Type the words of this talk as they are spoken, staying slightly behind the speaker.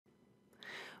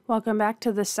Welcome back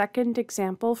to the second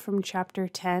example from Chapter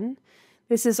 10.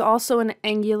 This is also an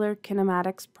angular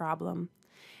kinematics problem.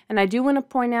 And I do want to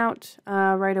point out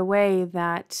right away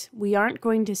that we aren't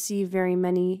going to see very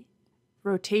many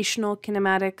rotational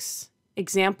kinematics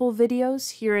example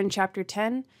videos here in Chapter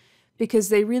 10 because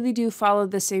they really do follow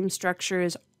the same structure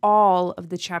as all of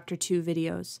the Chapter 2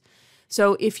 videos.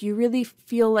 So if you really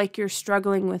feel like you're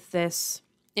struggling with this,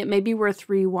 it may be worth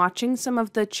re-watching some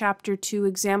of the Chapter 2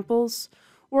 examples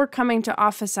or coming to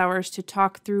office hours to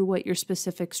talk through what your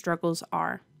specific struggles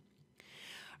are.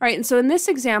 All right, and so in this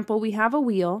example, we have a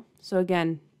wheel. So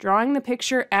again, drawing the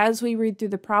picture as we read through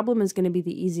the problem is going to be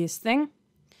the easiest thing.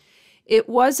 It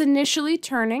was initially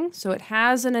turning, so it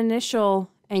has an initial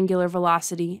angular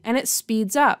velocity, and it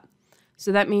speeds up.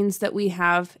 So that means that we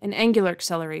have an angular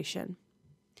acceleration.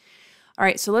 All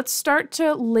right, so let's start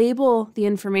to label the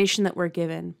information that we're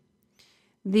given.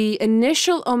 The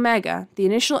initial omega, the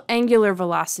initial angular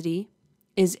velocity,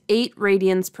 is 8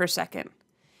 radians per second.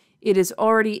 It is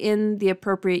already in the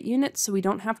appropriate units, so we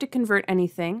don't have to convert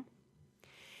anything.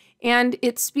 And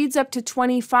it speeds up to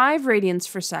 25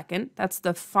 radians per second. That's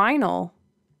the final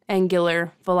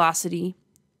angular velocity,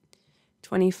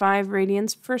 25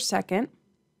 radians per second,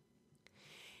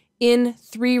 in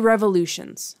 3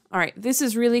 revolutions. All right, this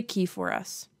is really key for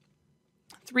us.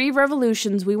 3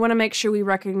 revolutions, we want to make sure we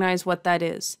recognize what that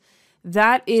is.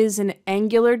 That is an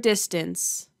angular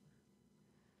distance,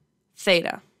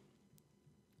 theta,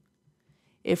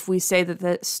 if we say that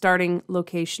the starting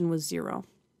location was 0.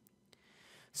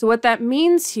 So what that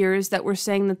means here is that we're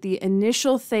saying that the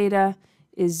initial theta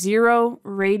is 0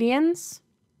 radians,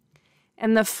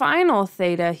 and the final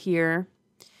theta here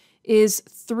is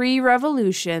 3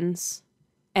 revolutions.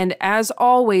 And as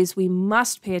always, we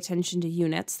must pay attention to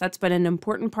units. That's been an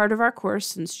important part of our course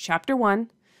since Chapter 1.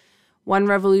 1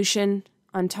 revolution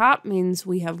on top means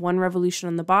we have 1 revolution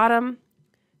on the bottom,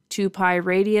 2 pi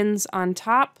radians on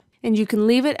top. And you can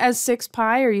leave it as 6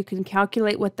 pi, or you can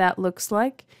calculate what that looks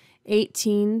like.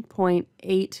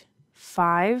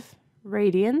 18.85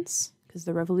 radians, because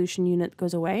the revolution unit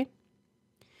goes away.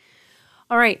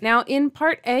 All right, now in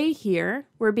Part A here,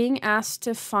 we're being asked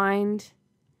to find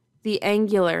the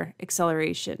angular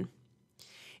acceleration.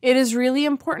 It is really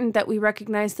important that we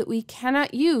recognize that we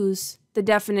cannot use the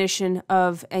definition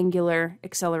of angular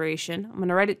acceleration. I'm going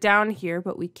to write it down here,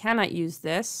 but we cannot use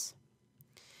this.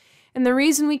 And the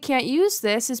reason we can't use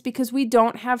this is because we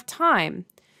don't have time.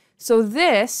 So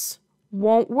this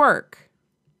won't work.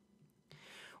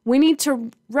 We need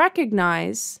to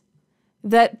recognize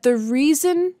that the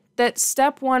reason that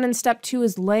Step 1 and Step 2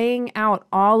 is laying out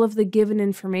all of the given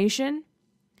information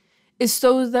is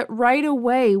so that right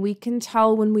away we can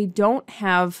tell when we don't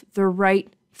have the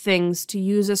right things to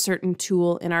use a certain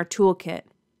tool in our toolkit.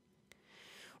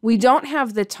 We don't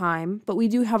have the time, but we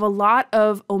do have a lot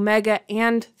of omega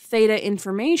and theta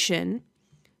information.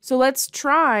 So let's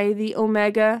try the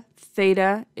omega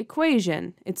theta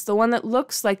equation. It's the one that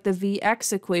looks like the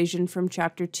Vx equation from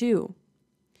Chapter 2.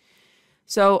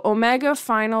 So omega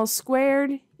final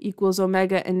squared equals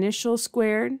omega initial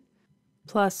squared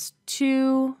plus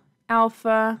 2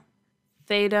 alpha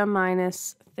theta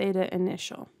minus theta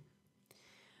initial.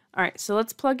 All right, so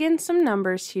let's plug in some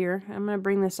numbers here. I'm going to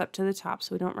bring this up to the top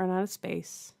so we don't run out of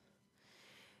space.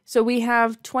 So we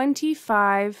have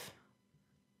 25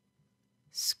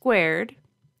 squared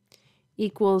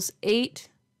equals 8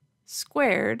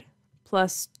 squared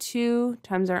plus 2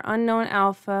 times our unknown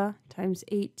alpha times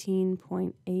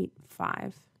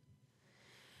 18.85.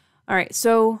 All right,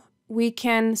 so we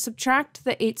can subtract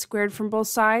the 8 squared from both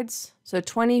sides. So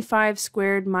 25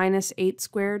 squared minus 8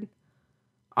 squared.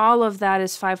 All of that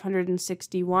is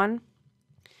 561.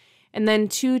 And then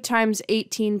 2 times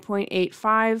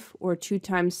 18.85, or 2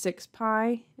 times 6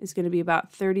 pi, is going to be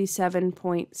about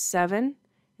 37.7.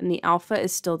 And the alpha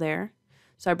is still there.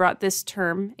 So I brought this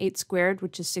term, 8 squared,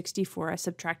 which is 64. I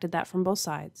subtracted that from both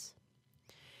sides.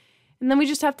 And then we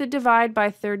just have to divide by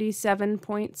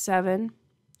 37.7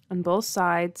 on both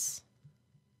sides,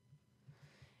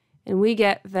 and we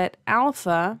get that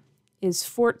alpha is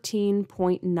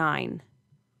 14.9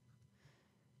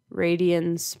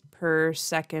 radians per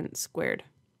second squared.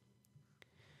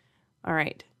 All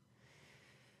right,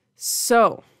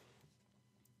 so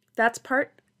that's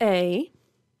Part A.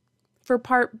 For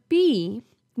Part B,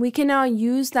 we can now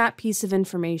use that piece of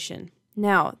information.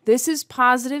 Now, this is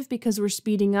positive because we're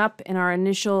speeding up and our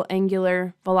initial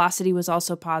angular velocity was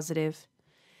also positive.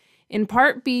 In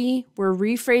Part B, we're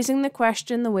rephrasing the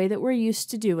question the way that we're used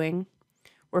to doing.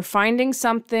 We're finding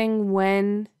something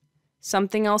when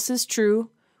something else is true.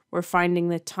 We're finding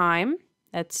the time,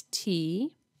 that's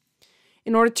t,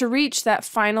 in order to reach that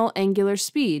final angular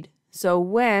speed. So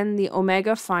when the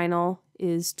omega final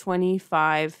is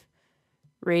 25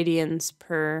 radians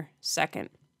per second.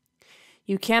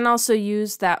 You can also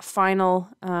use that final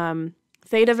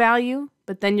theta value,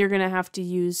 but then you're going to have to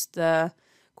use the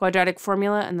quadratic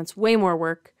formula, and that's way more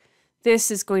work.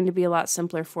 This is going to be a lot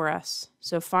simpler for us.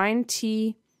 So find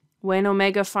t when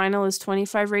omega final is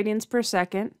 25 radians per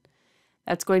second.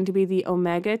 That's going to be the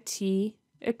omega t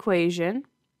equation.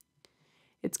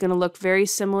 It's going to look very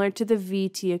similar to the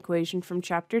VT equation from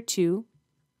chapter 2.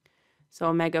 So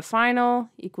omega final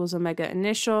equals omega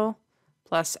initial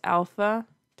plus alpha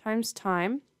times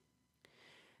time.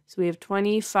 So we have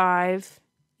 25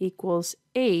 equals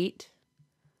 8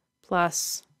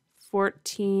 plus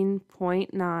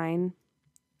 14.9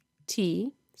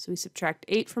 t. So we subtract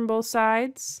 8 from both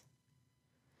sides.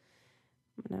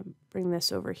 I'm going to bring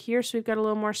this over here so we've got a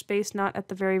little more space, not at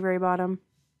the very, very bottom.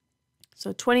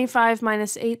 So 25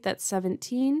 minus 8, that's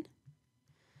 17,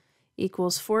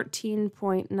 equals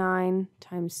 14.9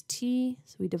 times t.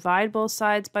 So we divide both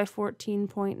sides by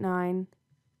 14.9.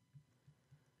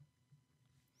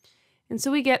 And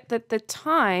so we get that the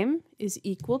time is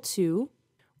equal to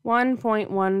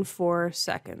 1.14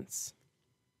 seconds.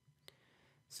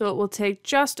 So it will take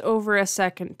just over a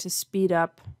second to speed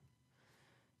up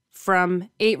from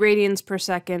 8 radians per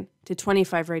second to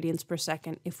 25 radians per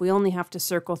second if we only have to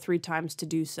circle 3 times to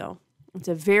do so. It's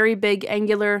a very big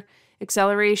angular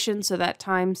acceleration, so that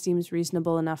time seems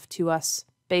reasonable enough to us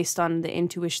based on the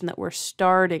intuition that we're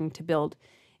starting to build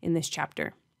in this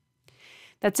chapter.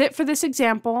 That's it for this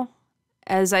example.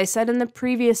 As I said in the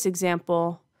previous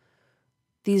example,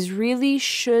 these really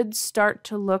should start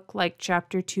to look like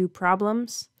chapter 2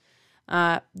 problems.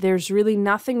 There's really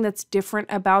nothing that's different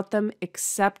about them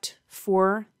except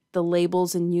for the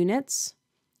labels and units.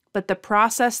 But the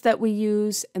process that we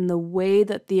use and the way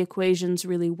that the equations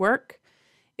really work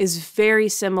is very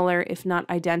similar, if not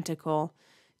identical,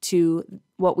 to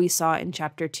what we saw in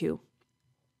chapter 2.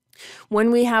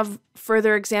 When we have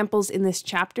further examples in this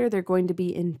chapter, they're going to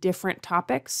be in different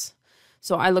topics.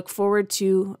 So I look forward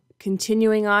to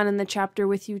continuing on in the chapter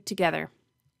with you together.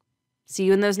 See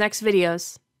you in those next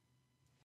videos.